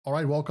All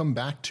right, welcome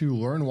back to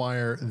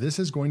LearnWire. This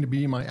is going to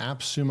be my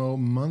Appsumo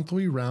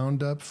monthly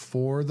roundup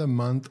for the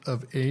month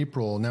of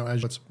April. Now,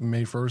 as it's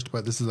May 1st,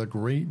 but this is a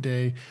great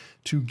day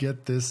to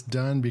get this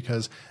done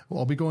because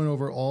I'll be going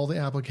over all the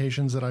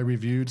applications that I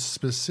reviewed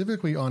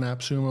specifically on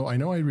Appsumo. I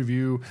know I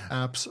review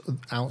apps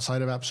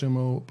outside of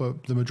Appsumo,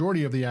 but the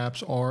majority of the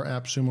apps are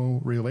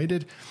Appsumo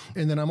related.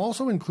 And then I'm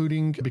also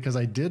including, because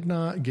I did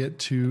not get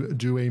to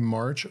do a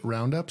March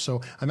roundup,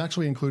 so I'm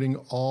actually including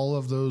all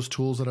of those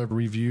tools that I've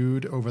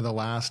reviewed over the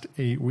last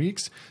 8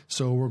 weeks.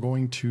 So we're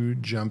going to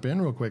jump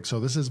in real quick.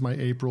 So this is my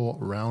April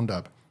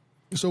roundup.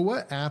 So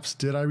what apps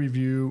did I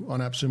review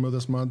on Appsumo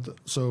this month?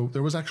 So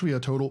there was actually a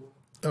total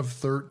of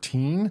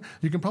 13.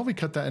 You can probably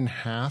cut that in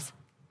half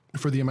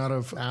for the amount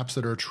of apps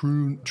that are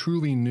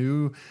truly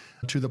new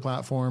to the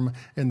platform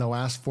in the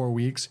last 4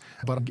 weeks.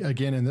 But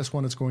again, in this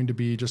one, it's going to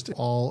be just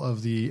all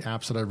of the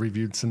apps that I've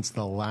reviewed since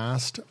the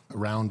last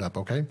roundup,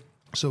 okay?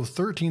 So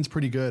 13 is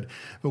pretty good,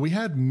 but we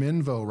had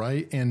Minvo,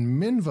 right? And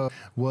Minvo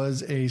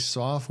was a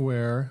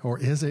software, or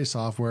is a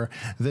software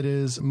that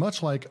is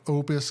much like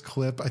Opus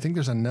Clip. I think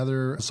there's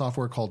another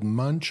software called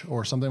Munch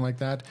or something like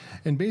that.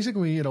 And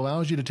basically it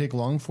allows you to take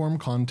long form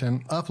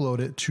content, upload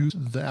it to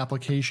the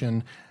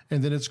application,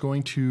 and then it's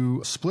going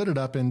to split it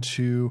up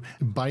into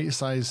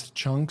bite-sized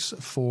chunks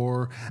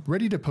for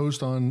ready to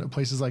post on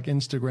places like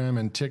Instagram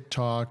and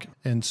TikTok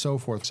and so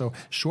forth. So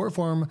short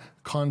form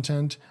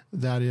content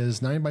that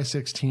is 9 by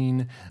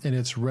 16 and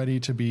it's ready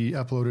to be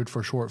uploaded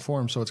for short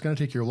form. So it's going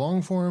to take your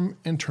long form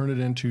and turn it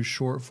into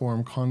short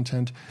form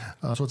content.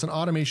 So it's an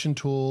automation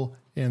tool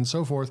and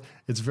so forth.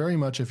 It's very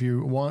much, if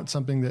you want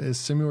something that is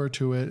similar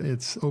to it,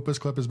 it's Opus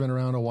Clip has been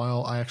around a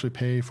while. I actually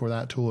pay for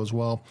that tool as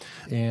well.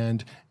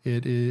 And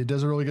it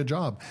does a really good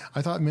job.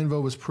 I thought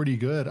Minvo was pretty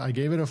good. I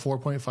gave it a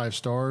 4.5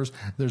 stars.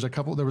 There was a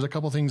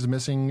couple things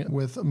missing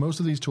with most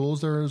of these tools.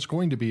 There's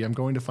going to be. I'm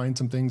going to find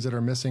some things that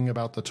are missing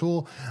about the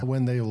tool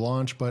when they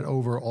launch, but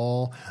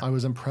overall, I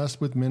was impressed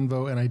with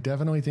Minvo, and I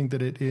definitely think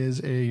that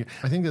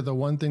I think that the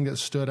one thing that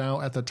stood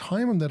out at the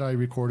time that I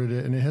recorded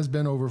it, and it has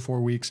been over 4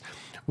 weeks,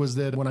 was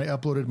that when I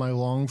uploaded my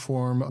long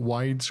form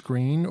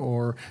widescreen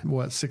or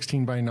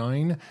 16 by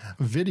 9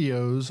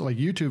 videos, like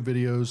YouTube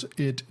videos,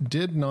 it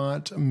did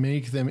not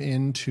make them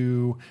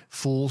into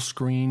full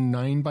screen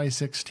 9 by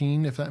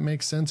 16, if that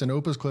makes sense. And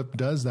Opus Clip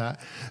does that.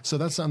 So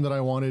that's something that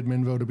I wanted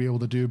Minvo to be able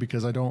to do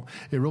because it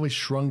really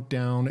shrunk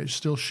down. It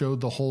still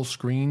showed the whole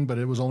screen, but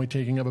it was only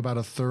taking up about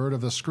a third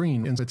of the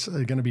screen. And it's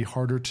going to be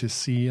harder to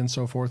see and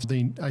so forth.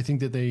 I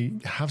think that they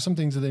have some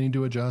things that they need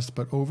to adjust,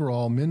 but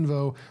overall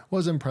Minvo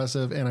was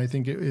impressive. And I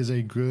think it is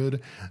a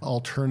good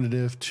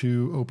alternative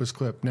to Opus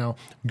Clip. Now,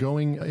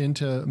 going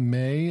into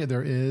May,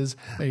 there is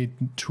a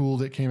tool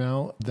that came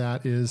out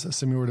that is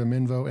similar to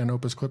Minvo and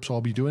Opus Clip, so I'll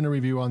be doing a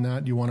review on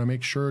that. You want to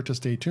make sure to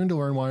stay tuned to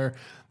LearnWire.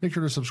 Make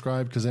sure to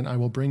subscribe because then I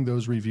will bring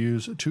those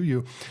reviews to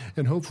you.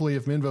 And hopefully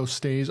if Minvo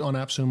stays on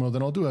Appsumo,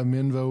 then I'll do a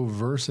Minvo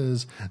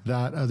versus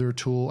that other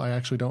tool. I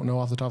actually don't know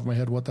off the top of my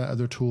head what that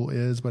other tool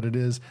is, but it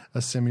is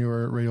a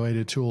similar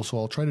related tool. So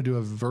I'll try to do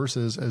a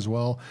versus as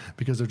well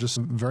because they're just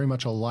very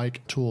much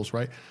alike tools,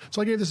 right?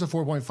 So I gave this a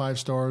 4.5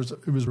 stars.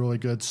 It was really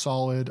good,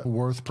 solid,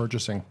 worth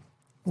purchasing.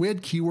 We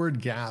had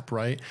keyword gap,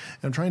 right?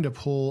 I'm trying to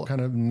pull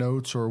kind of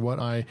notes or what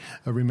I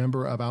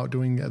remember about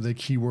doing the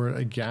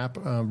keyword gap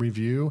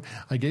review.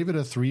 I gave it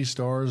a 3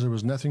 stars. There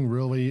was nothing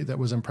really that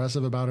was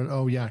impressive about it.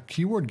 Oh yeah,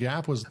 keyword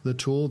gap was the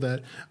tool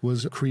that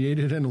was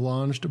created and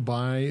launched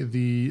by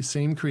the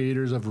same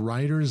creators of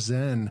Writer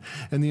Zen.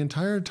 And the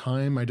entire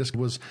time I just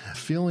was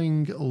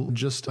feeling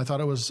I thought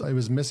it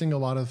was missing a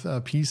lot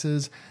of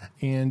pieces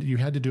and you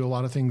had to do a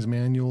lot of things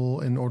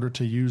manual in order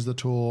to use the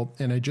tool.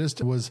 And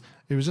it was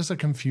just a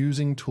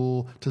confusing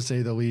tool to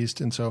say the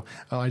least. And so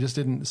I just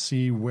didn't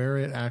see where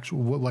it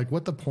actually,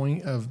 what the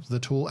point of the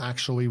tool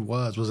actually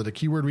was. Was it a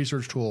keyword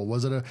research tool?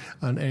 Was it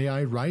an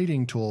AI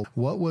writing tool?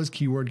 What was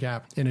keyword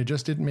gap? And it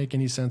just didn't make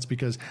any sense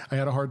because I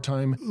had a hard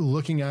time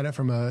looking at it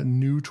from a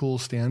new tool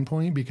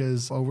standpoint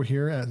because over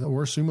here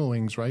we're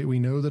Sumolings, right? We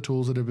know the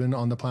tools that have been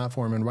on the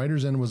platform, and Writer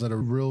Zen was a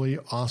really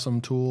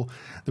awesome tool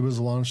that was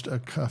launched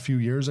a few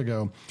years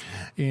ago.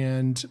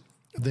 And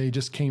they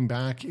just came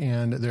back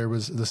and there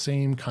was the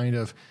same kind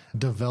of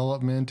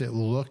development. It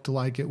looked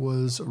like it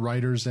was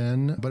Writer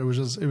Zen, but it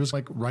was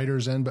like Writer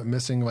Zen, but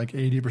missing like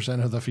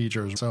 80% of the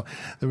features. So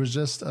there was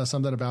just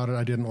something about it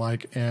I didn't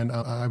like. And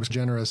I was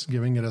generous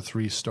giving it a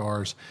 3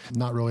 stars.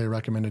 Not really a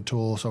recommended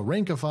tool. So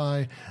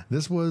Rankify,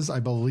 this was, I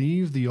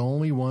believe, the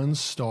only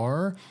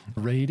 1-star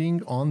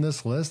rating on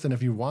this list. And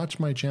if you watch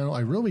my channel,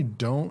 I really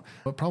don't.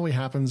 What probably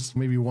happens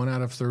maybe 1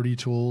 out of 30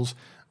 tools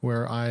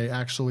where I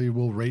actually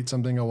will rate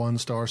something a 1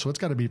 star. So it's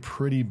got to be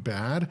pretty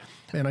bad.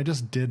 And I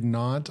just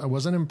I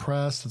wasn't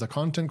impressed. The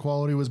content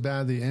quality was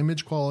bad. The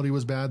image quality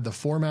was bad. The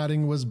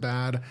formatting was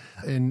bad.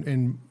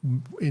 In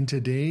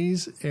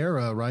today's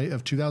era, right,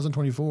 of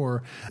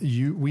 2024,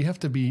 we have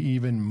to be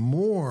even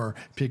more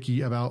picky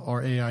about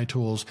our AI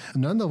tools.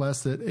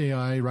 Nonetheless, that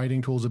AI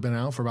writing tools have been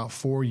out for about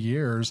 4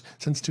 years,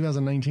 since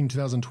 2019,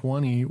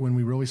 2020, when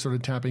we really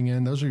started tapping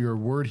in. Those are your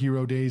word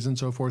hero days and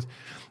so forth.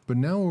 But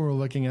now we're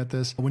looking at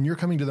this, when you're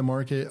coming to the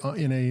market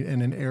in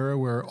an era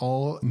where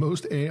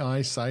most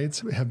AI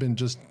sites have been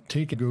just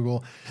taken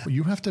Google.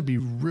 You have to be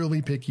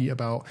really picky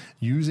about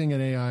using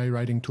an AI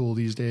writing tool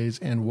these days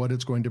and what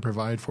it's going to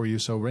provide for you.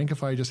 So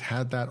Rankify just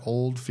had that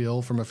old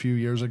feel from a few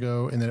years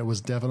ago, and then it was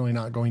definitely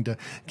not going to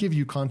give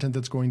you content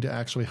that's going to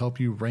actually help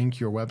you rank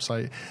your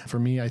website. For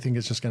me, I think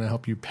it's just going to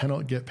help you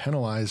get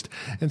penalized.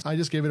 And I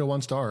just gave it a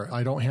 1 star.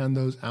 I don't hand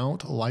those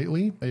out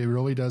lightly. It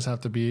really does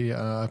have to be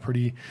a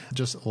pretty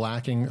just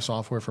lacking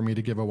software for me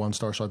to give a 1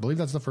 star. So I believe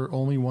that's the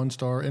only 1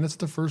 star, and it's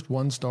the first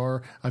 1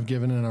 star I've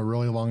given in a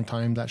really long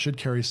time. That should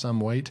carry some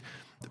weight.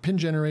 The pin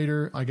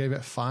generator, I gave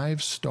it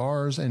 5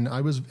 stars, and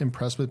I was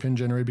impressed with pin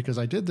generator because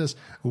I did this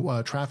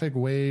traffic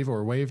wave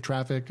or wave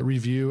traffic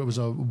review.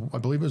 I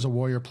believe it was a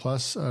Warrior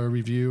Plus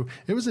review.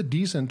 It was a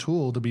decent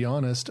tool, to be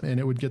honest, and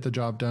it would get the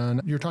job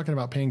done. You're talking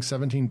about paying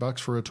 $17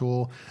 for a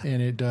tool,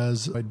 and it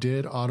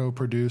did auto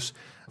produce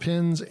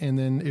pins, and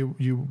then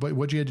but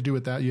what you had to do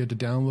with that, you had to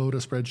download a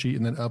spreadsheet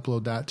and then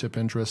upload that to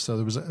Pinterest. So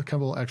there was a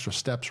couple extra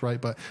steps,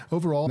 right? But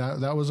overall,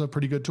 that was a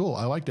pretty good tool.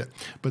 I liked it.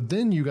 But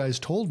then you guys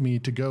told me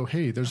to go,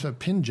 hey, there's a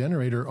pin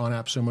generator on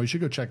Appsumo. You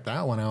should go check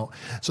that one out.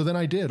 So then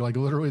I did. Like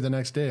literally the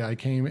next day, I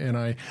came and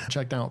I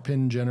checked out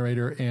pin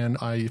generator and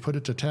I put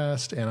it to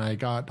test, and I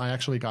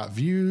actually got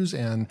views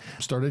and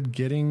started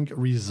getting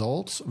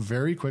results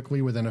very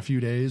quickly within a few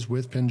days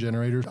with pin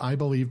generators. I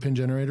believe pin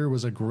generator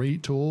was a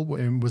great tool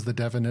and was the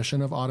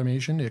definition of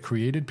automation. It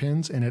created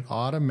pins and it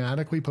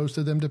automatically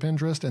posted them to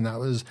Pinterest, and that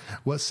was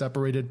what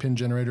separated pin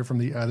generator from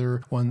the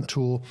other one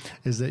tool,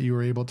 is that you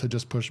were able to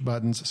just push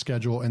buttons,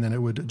 schedule, and then it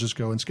would just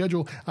go and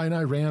schedule. And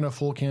I ran a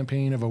full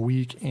campaign of a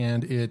week,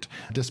 and it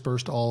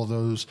dispersed all of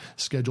those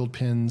scheduled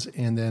pins,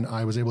 and then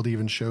I was able to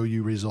even show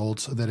you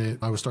results that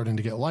I was starting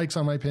to get likes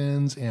on my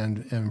pins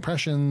and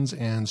impressions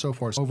and so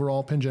forth.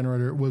 Overall, pin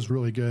generator was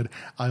really good.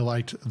 I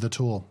liked the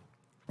tool,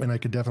 and I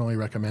could definitely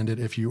recommend it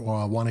if you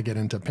want to get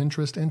into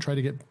Pinterest and try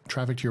to get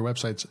traffic to your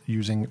websites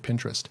using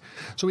Pinterest.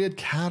 So we had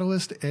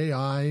Catalyst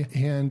AI,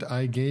 and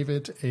I gave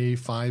it a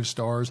 5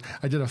 stars.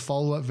 I did a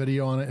follow-up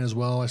video on it as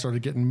well. I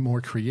started getting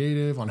more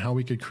creative on how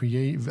we could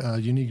create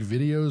unique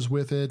videos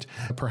with it,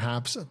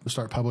 perhaps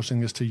start publishing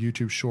this to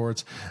YouTube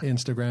Shorts,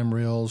 Instagram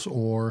Reels,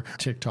 or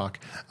TikTok.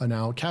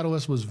 Now,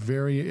 Catalyst was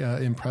very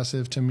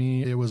impressive to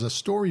me. It was a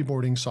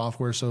storyboarding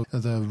software, so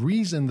the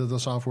reason that the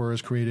software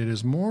is created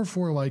is more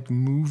for like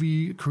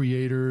movie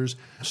creators,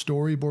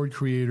 storyboard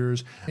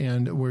creators,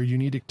 and where you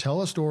need to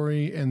tell a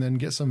story and then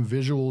get some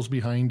visuals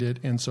behind it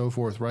and so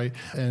forth, right?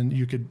 And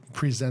you could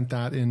present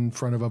that in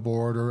front of a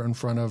board or in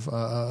front of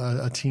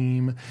a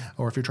team,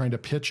 or if you're trying to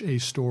pitch a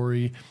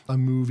story, a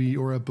movie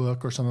or a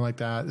book or something like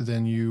that,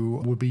 then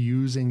you would be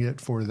using it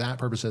for that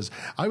purposes.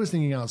 I was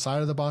thinking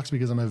outside of the box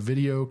because I'm a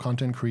video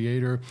content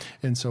creator,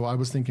 and so I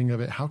was thinking of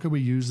it, how could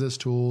we use this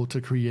tool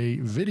to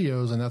create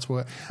videos? And that's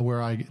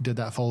where I did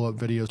that follow-up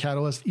video.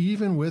 Catalyst,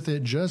 even with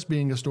it just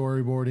being a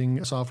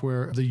storyboarding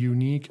software, the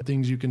unique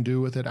things you can do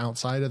with it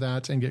outside of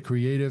that and get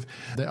creative.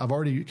 I've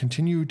already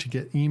continued to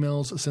get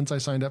emails since I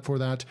signed up for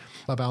that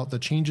about the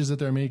changes that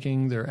they're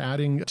making. They're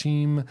adding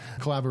team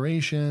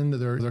collaboration.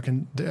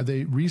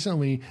 They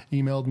recently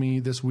emailed me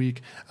this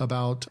week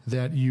about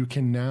that you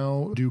can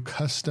now do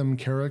custom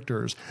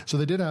characters. So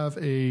they did have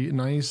a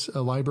nice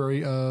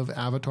library of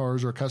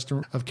avatars or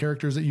custom of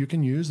characters that you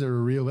can use. They're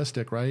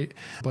realistic, right?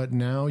 But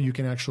now you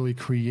can actually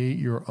create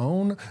your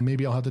own.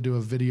 Maybe I'll have to do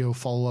a video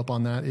follow-up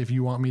on that. If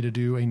you want me to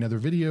do another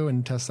video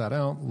and test that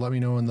out, let me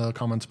know in the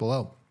comments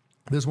below.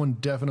 This one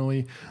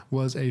definitely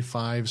was a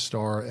 5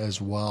 star as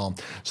well.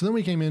 So then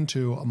we came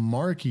into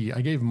Marquee.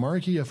 I gave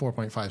Marquee a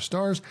 4.5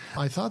 stars.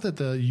 I thought that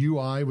the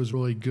UI was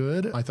really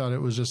good. I thought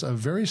it was just a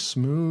very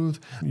smooth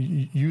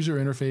user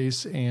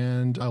interface,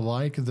 and I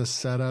like the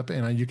setup,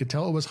 and you could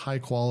tell it was high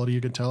quality.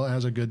 You could tell it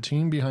has a good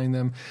team behind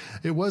them.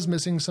 It was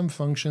missing some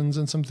functions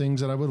and some things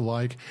that I would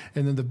like.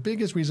 And then the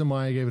biggest reason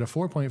why I gave it a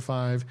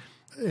 4.5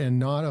 and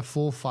not a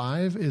full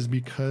 5 is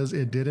because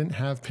it didn't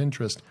have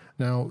Pinterest.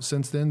 Now,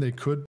 since then, they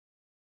could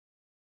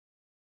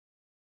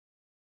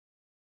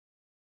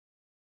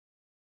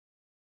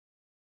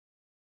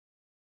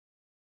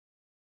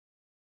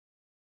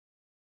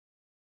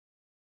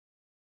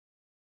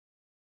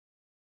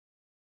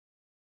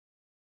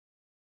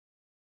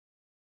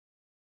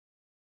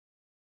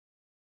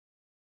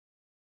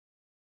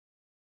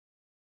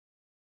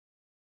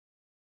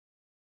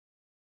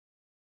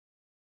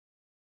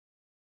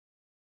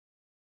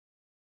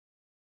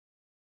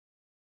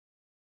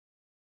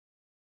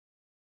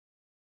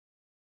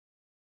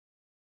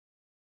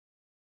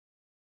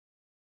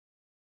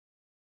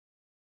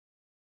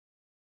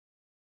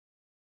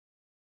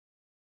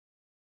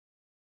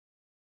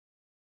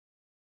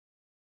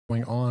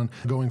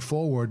going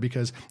forward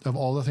because of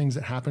all the things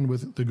that happened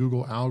with the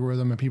Google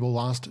algorithm, and people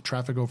lost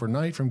traffic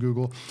overnight from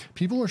Google.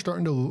 People are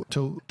starting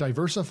to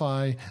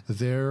diversify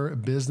their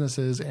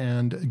businesses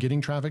and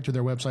getting traffic to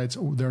their websites.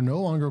 They're no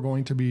longer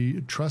going to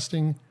be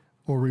trusting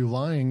or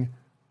relying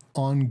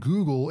on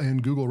Google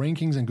and Google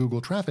rankings and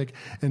Google traffic.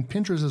 And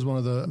Pinterest is one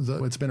of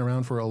it's been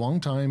around for a long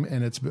time,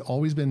 and it's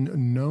always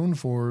been known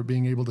for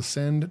being able to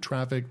send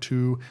traffic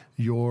to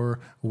your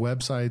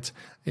websites.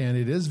 And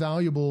it is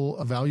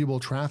valuable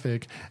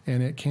traffic,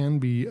 and it can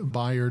be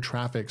buyer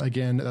traffic.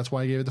 Again, that's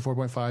why I gave it the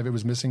 4.5. It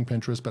was missing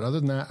Pinterest. But other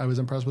than that, I was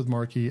impressed with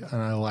Markey,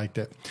 and I liked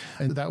it.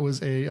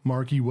 And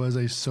Markey was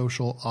a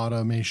social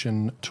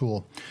automation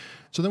tool.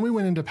 So then we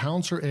went into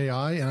Pouncer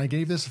AI, and I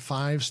gave this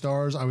 5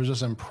 stars. I was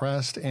just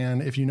impressed.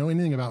 And if you know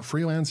anything about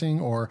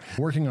freelancing or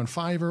working on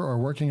Fiverr or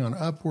working on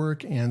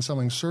Upwork and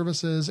selling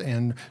services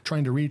and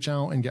trying to reach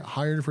out and get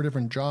hired for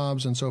different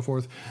jobs and so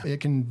forth,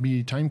 it can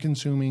be time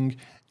consuming.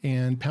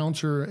 And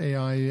Pouncer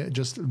AI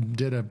just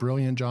did a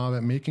brilliant job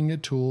at making a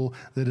tool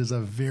that is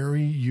a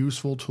very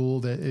useful tool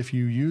that if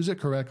you use it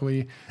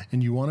correctly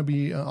and you want to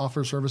be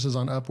offer services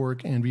on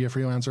Upwork and be a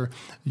freelancer,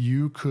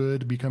 you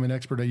could become an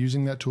expert at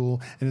using that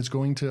tool. And it's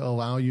going to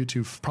allow you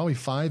to probably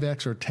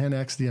 5x or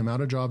 10x the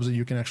amount of jobs that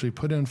you can actually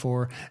put in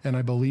for. And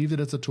I believe that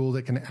it's a tool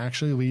that can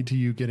actually lead to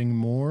you getting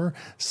more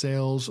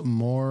sales,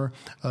 more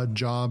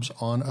jobs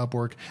on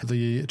Upwork.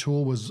 The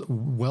tool was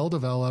well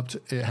developed.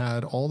 It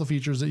had all the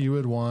features that you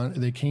would want.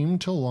 They came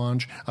to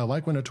launch. I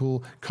like when a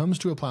tool comes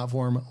to a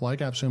platform like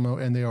Appsumo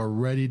and they are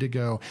ready to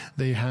go.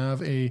 They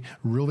have a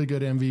really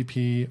good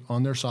MVP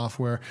on their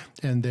software,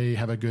 and they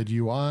have a good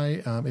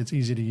UI. It's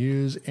easy to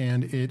use,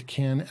 and it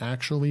can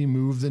actually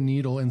move the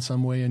needle in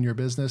some way in your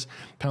business.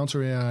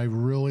 Pouncer AI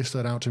really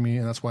stood out to me,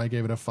 and that's why I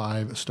gave it a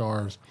 5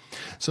 stars.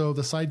 So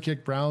the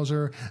Sidekick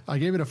browser, I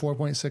gave it a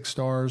 4.6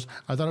 stars.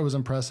 I thought it was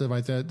impressive.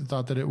 I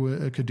thought that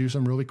it could do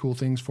some really cool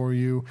things for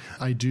you.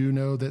 I do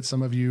know that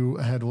some of you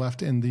had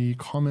left in the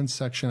comments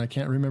section, I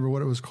can't remember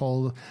what it was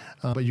called,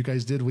 but you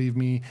guys did leave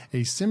me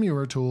a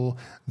similar tool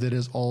that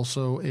is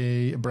also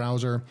a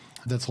browser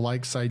that's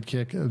like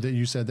Sidekick that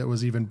you said that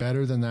was even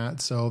better than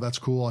that. So that's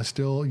cool. I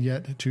still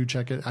yet to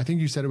check it. I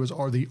think you said it was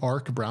the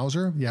Arc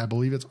browser. Yeah, I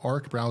believe it's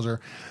Arc browser.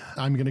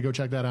 I'm going to go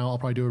check that out. I'll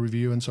probably do a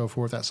review and so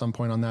forth at some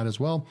point on that as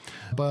well.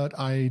 But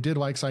I did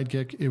like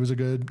Sidekick. It was a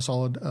good,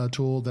 solid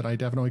tool that I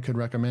definitely could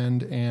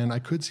recommend, and I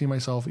could see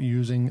myself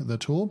using the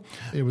tool.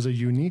 It was a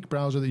unique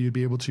browser that you'd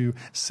be able to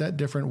set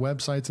different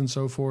websites and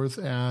so forth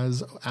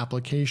as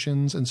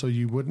applications, and so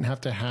you wouldn't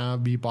have to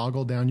be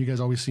boggled down. You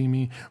guys always see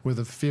me with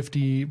a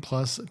 50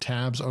 plus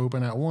tabs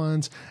open at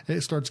once.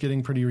 It starts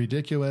getting pretty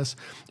ridiculous.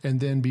 And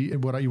then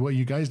what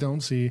you guys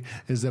don't see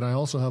is that I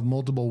also have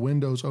multiple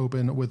windows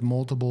open with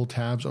multiple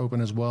tabs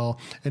open as well.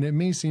 And it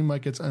may seem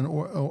like it's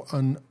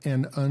an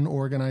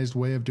unorganized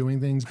way of doing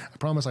things. I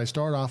promise I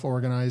start off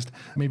organized,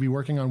 maybe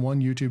working on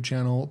one YouTube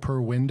channel per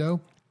window.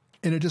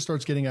 And it just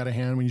starts getting out of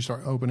hand when you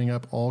start opening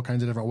up all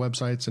kinds of different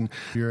websites, and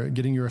you're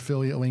getting your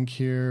affiliate link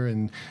here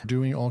and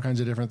doing all kinds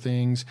of different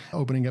things,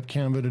 opening up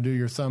Canva to do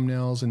your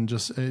thumbnails, and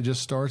it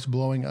just starts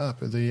blowing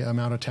up the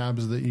amount of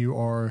tabs that you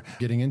are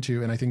getting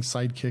into. And I think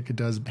Sidekick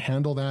does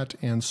handle that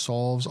and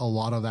solves a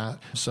lot of that.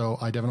 So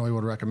I definitely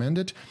would recommend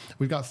it.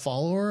 We've got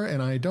Follower,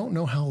 and I don't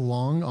know how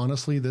long,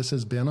 honestly, this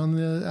has been on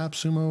the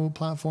Appsumo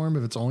platform,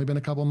 if it's only been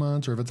a couple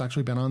months or if it's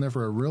actually been on there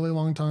for a really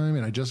long time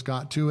and I just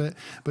got to it.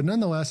 But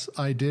nonetheless,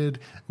 I did,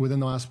 within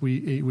the last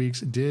 8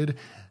 weeks, did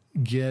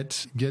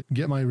get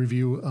my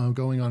review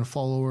going on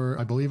Follower.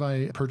 I believe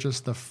I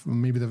purchased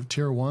maybe the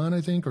tier 1,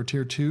 I think, or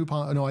tier 2.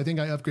 No, I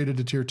think I upgraded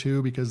to tier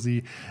 2 because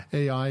the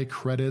AI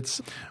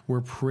credits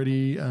were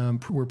pretty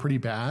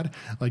bad.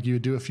 Like you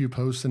would do a few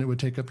posts and it would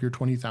take up your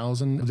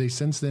 20,000. They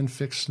since then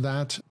fixed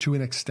that to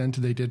an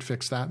extent. They did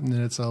fix that, and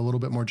then it's a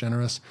little bit more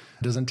generous.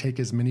 It doesn't take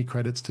as many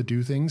credits to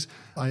do things.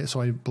 So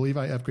I believe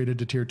I upgraded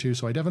to tier 2.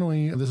 So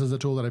this is a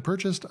tool that I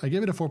purchased. I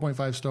gave it a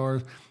 4.5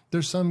 stars.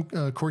 There's some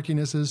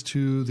quirkinesses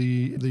to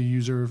the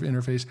user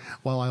interface.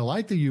 While I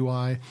like the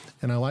UI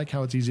and I like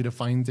how it's easy to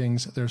find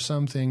things, there's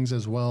some things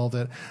as well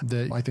that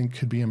I think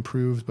could be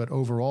improved. But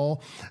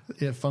overall,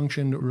 it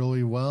functioned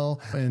really well.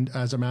 And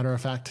as a matter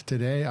of fact,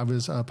 today I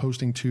was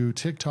posting to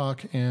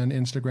TikTok and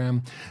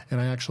Instagram,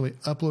 and I actually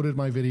uploaded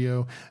my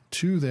video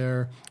to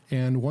there.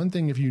 And one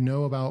thing, if you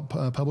know about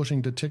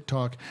publishing to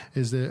TikTok,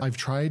 is that I've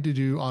tried to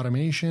do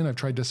automation. I've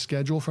tried to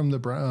schedule from the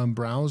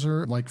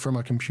browser, like from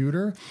a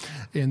computer,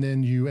 and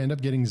then you end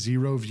up getting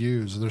 0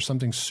 views. There's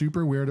something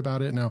super weird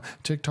about it. Now,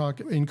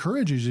 TikTok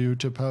encourages you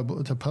to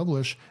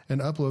publish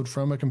and upload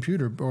from a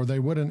computer, or they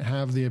wouldn't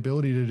have the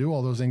ability to do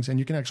all those things. And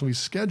you can actually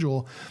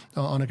schedule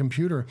on a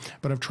computer.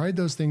 But I've tried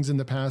those things in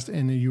the past,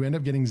 and you end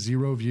up getting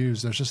 0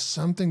 views. There's just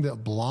something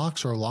that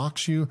blocks or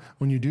locks you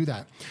when you do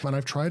that. And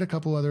I've tried a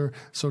couple other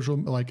social,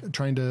 like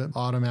trying to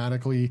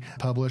automatically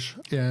publish,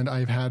 and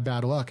I've had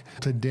bad luck.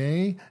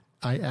 Today,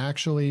 I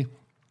actually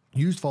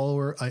used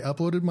Follower. I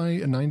uploaded my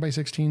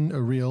 9:16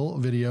 reel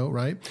video,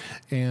 right?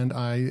 And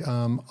I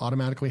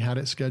automatically had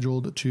it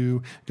scheduled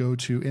to go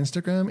to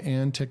Instagram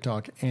and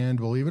TikTok. And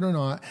believe it or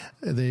not,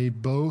 they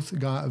both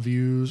got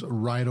views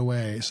right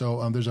away.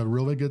 So there's a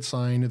really good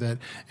sign that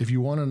if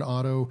you want an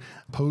auto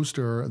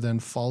poster, then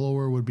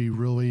Follower would be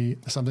really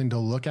something to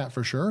look at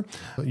for sure.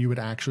 You would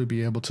actually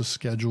be able to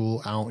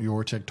schedule out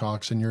your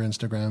TikToks and your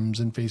Instagrams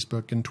and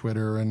Facebook and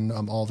Twitter and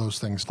all those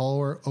things.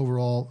 Follower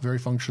overall, very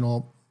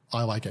functional.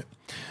 I like it.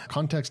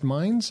 Context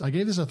Minds, I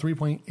gave this a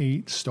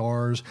 3.8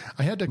 stars.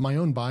 I had my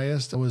own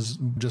bias was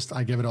just,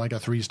 I give it like a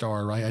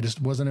 3-star, right? I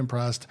just wasn't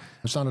impressed.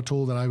 It's not a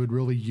tool that I would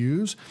really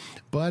use,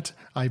 but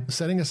I'm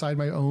setting aside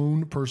my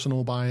own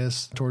personal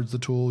bias towards the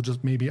tool.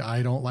 Just maybe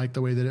I don't like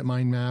the way that it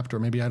mind mapped, or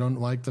maybe I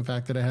don't like the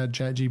fact that it had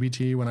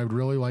ChatGPT when I would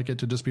really like it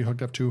to just be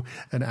hooked up to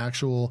an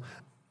actual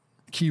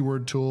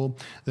keyword tool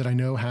that I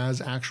know has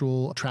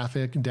actual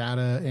traffic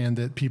data and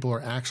that people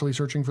are actually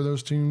searching for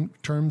those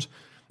terms.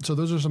 So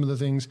those are some of the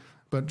things,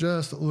 but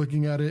just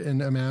looking at it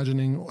and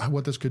imagining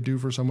what this could do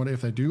for someone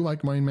if they do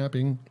like mind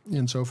mapping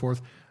and so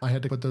forth, I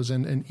had to put those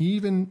in. And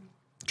even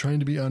trying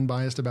to be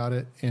unbiased about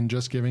it and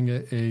just giving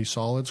it a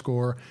solid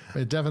score.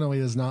 It definitely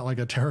is not like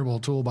a terrible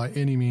tool by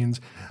any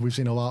means. We've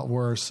seen a lot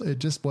worse. It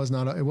just was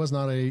not a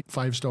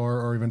 5-star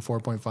or even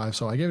 4.5.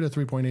 So I gave it a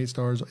 3.8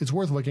 stars. It's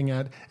worth looking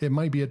at. It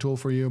might be a tool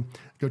for you.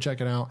 Go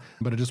check it out,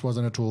 but it just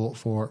wasn't a tool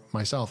for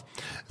myself.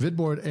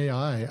 Vidboard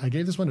AI, I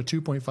gave this one a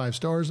 2.5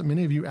 stars.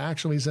 Many of you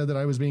actually said that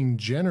I was being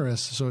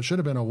generous, so it should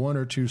have been a 1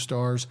 or 2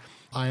 stars.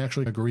 I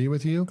actually agree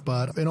with you,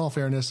 but in all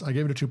fairness, I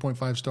gave it a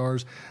 2.5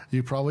 stars.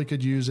 You probably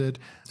could use it,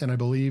 and I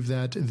believe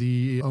that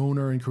the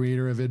owner and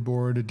creator of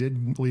Vidboard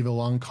did leave a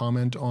long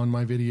comment on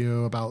my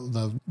video about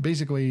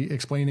basically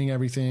explaining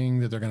everything,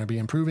 that they're going to be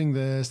improving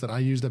this, that I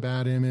used a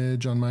bad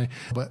image on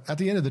but at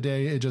the end of the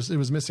day, it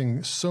was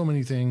missing so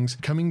many things.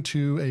 Coming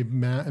to a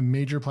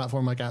major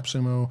platform like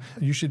Appsumo,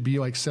 you should be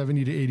like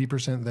 70 to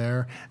 80%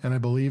 there, and I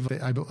believe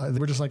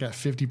we're just like at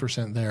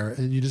 50% there.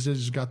 You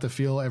just got the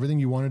feel, everything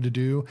you wanted to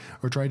do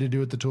or tried to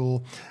do with the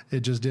tool,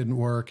 it just didn't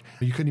work.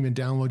 You couldn't even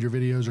download your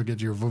videos or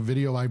get your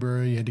video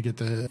library. You had to get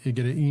it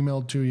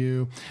emailed to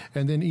you.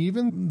 And then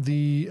even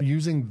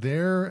using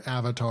their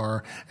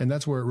avatar, and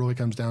that's where it really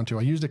comes down to.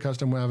 I used a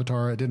custom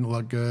avatar. It didn't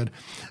look good,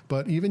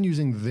 but even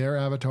using their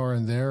avatar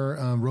and their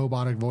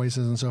robotic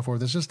voices and so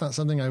forth, it's just not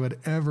something I would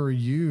ever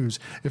use.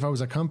 If I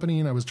was a company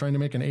and I was trying to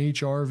make an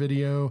HR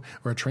video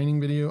or a training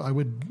video, I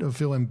would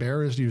feel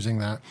embarrassed using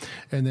that.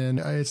 And then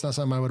it's not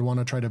something I would want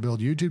to try to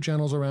build YouTube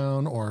channels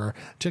around or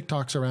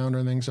TikToks around or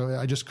anything. So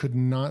I just could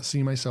not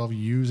see myself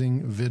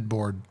using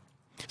Vidboard.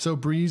 So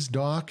Breeze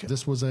Doc,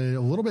 this was a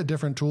little bit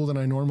different tool than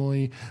I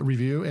normally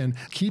review. And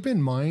keep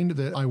in mind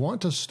that I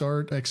want to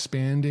start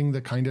expanding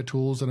the kind of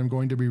tools that I'm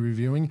going to be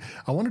reviewing.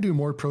 I want to do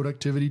more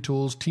productivity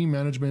tools, team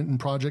management and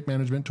project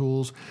management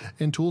tools,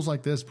 and tools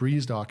like this,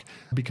 Breeze Doc,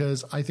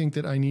 because I think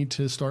that I need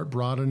to start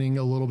broadening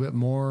a little bit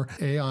more.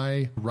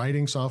 AI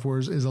writing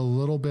softwares is a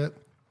little bit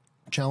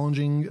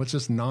challenging.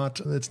 It's not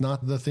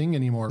the thing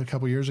anymore. A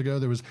couple years ago,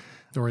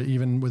 or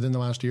even within the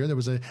last year, there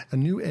was a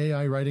new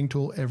AI writing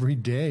tool every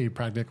day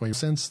practically.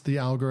 Since the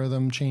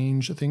algorithm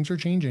change, things are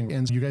changing.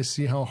 And you guys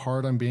see how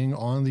hard I'm being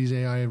on these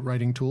AI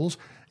writing tools.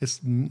 It's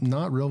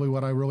not really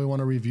what I really want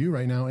to review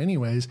right now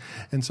anyways.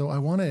 And so I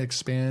want to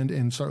expand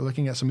and start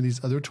looking at some of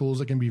these other tools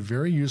that can be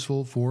very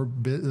useful for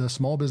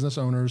small business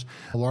owners,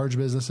 large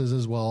businesses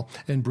as well.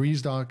 And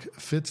BreezeDoc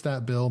fits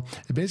that bill.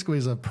 It basically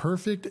is a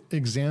perfect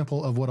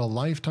example of what a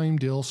lifetime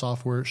deal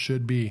software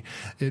should be.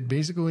 It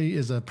basically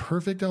is a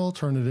perfect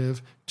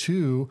alternative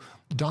to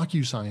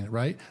DocuSign,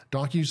 right?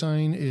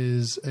 DocuSign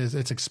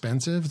it's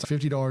expensive. It's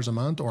 $50 a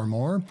month or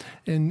more.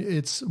 And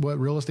it's what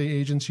real estate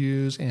agents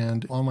use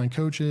and online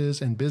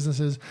coaches and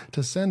businesses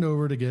to send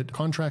over to get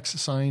contracts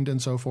signed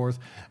and so forth.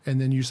 And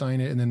then you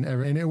sign it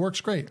and it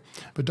works great.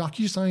 But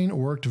DocuSign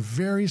worked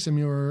very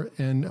similar,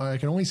 and I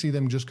can only see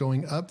them just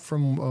going up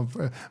from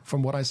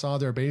what I saw.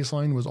 Their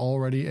baseline was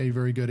already a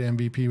very good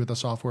MVP with the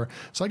software.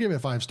 So I gave it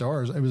 5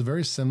 stars. It was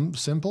very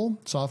simple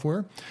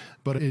software,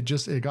 but it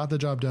got the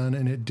job done,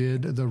 and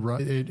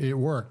it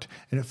worked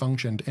and it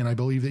functioned. And I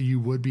believe that you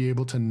would be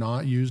able to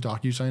not use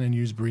DocuSign and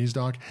use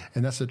BreezeDoc.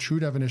 And that's the true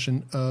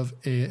definition of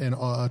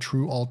a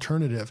true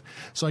alternative.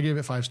 So I gave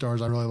it 5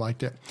 stars. I really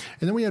liked it.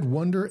 And then we had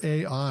Wonder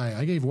AI.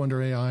 I gave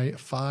Wonder AI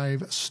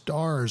 5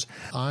 stars.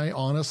 I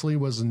honestly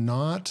was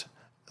not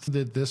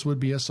that this would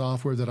be a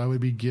software that I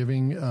would be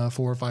giving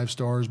 4 or 5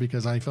 stars,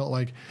 because I felt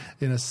like,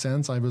 in a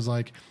sense, I was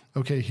like,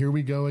 okay, here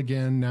we go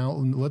again. Now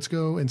let's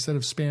go, instead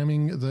of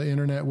spamming the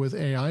internet with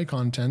AI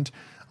content,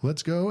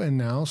 let's go and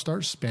now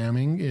start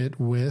spamming it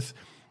with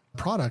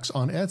products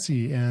on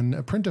Etsy and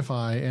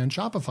Printify and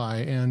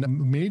Shopify and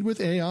made with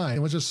AI,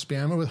 and let's just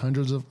spam it with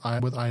hundreds of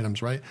with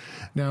items, right?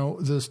 Now,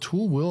 this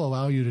tool will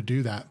allow you to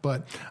do that,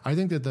 but I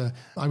think that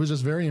I was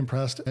just very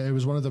impressed. It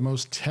was one of the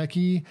most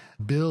techie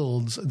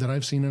builds that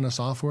I've seen in a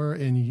software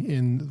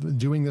in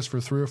doing this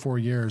for 3 or 4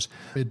 years.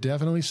 It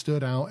definitely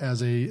stood out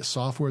as a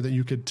software that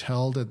you could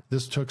tell that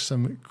this took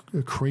some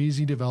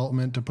crazy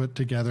development to put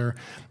together.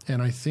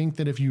 And I think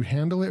that if you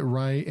handle it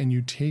right and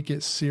you take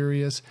it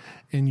serious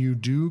and you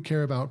do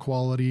care about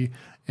quality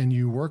and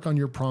you work on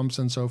your prompts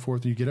and so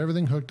forth, you get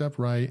everything hooked up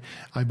right,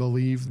 I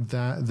believe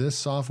that this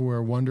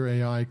software, Wonder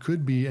AI,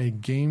 could be a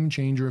game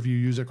changer if you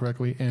use it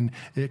correctly, and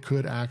it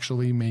could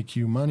actually make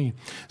you money.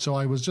 So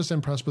I was just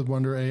impressed with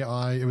Wonder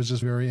AI. It was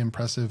just very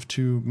impressive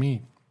to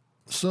me.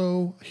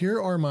 So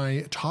here are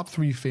my top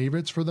 3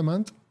 favorites for the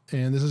month.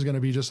 And this is going to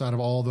be just out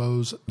of all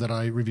those that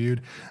I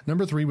reviewed.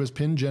 Number 3 was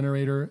Pin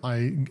Generator.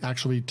 I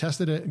actually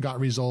tested it, got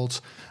results,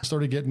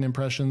 started getting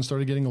impressions,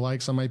 started getting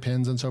likes on my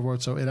pins and so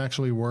forth. So it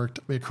actually worked.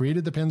 It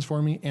created the pins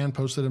for me and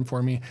posted them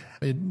for me.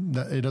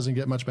 It doesn't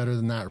get much better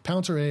than that.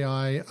 Pouncer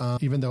AI,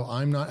 even though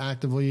I'm not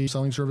actively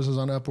selling services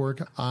on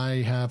Upwork,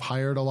 I have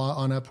hired a lot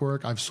on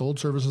Upwork. I've sold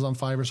services on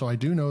Fiverr, so I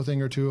do know a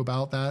thing or two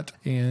about that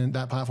and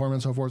that platform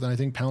and so forth. And I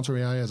think Pouncer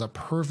AI is a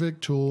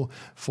perfect tool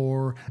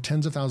for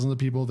tens of thousands of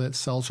people that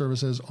sell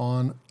services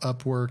on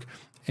Upwork.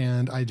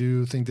 And I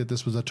do think that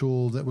this was a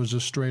tool that was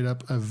just straight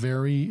up a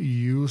very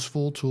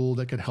useful tool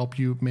that could help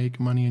you make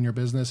money in your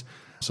business.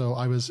 So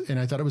I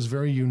thought it was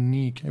very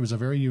unique. It was a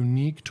very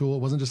unique tool. It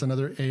wasn't just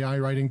another AI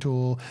writing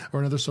tool or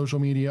another social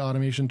media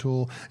automation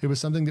tool. It was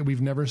something that we've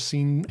never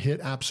seen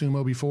hit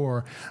Appsumo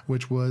before,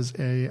 which was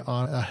a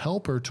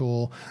helper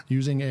tool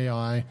using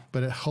AI,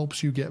 but it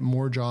helps you get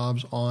more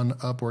jobs on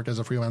Upwork as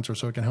a freelancer.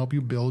 So it can help you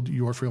build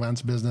your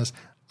freelance business.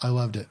 I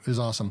loved it. It was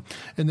awesome.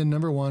 And then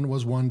number 1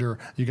 was Wonder.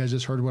 You guys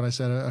just heard what I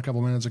said a couple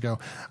minutes ago.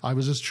 I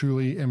was just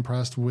truly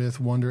impressed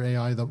with Wonder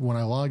AI. When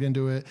I logged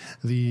into it,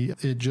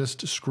 it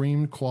just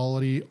screamed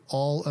quality.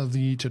 All of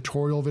the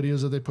tutorial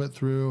videos that they put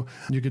through,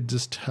 you could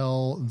just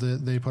tell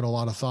that they put a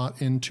lot of thought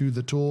into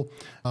the tool.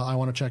 I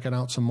want to check it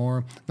out some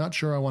more. Not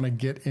sure I want to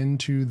get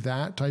into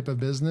that type of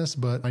business,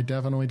 but I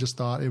definitely just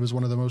thought it was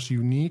one of the most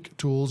unique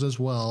tools as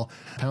well.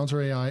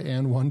 Pouncer AI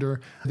and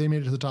Wonder, they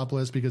made it to the top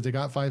list because they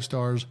got 5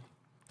 stars.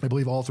 I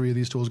believe all 3 of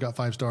these tools got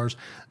 5 stars,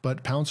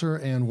 but Pouncer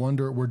and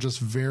Wonder were just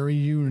very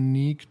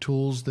unique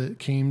tools that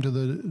came to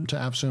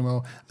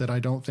Appsumo that I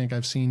don't think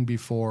I've seen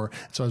before.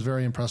 So I was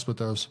very impressed with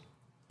those.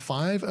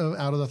 5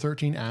 out of the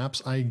 13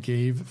 apps I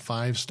gave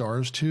 5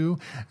 stars to,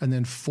 and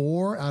then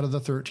 4 out of the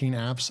 13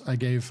 apps I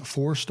gave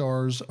 4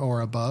 stars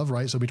or above,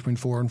 right? So between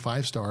 4 and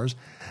 5 stars.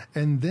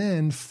 And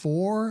then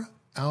 4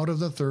 out of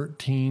the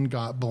 13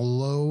 got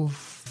below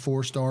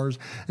 4 stars,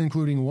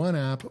 including 1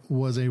 app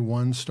was a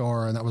 1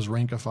 star, and that was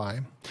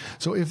Rankify.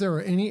 So if there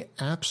are any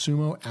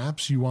Appsumo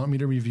apps you want me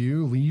to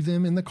review, leave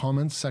them in the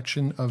comments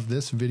section of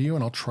this video,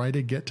 and I'll try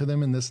to get to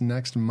them in this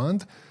next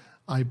month.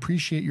 I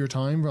appreciate your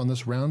time on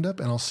this roundup,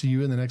 and I'll see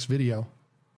you in the next video.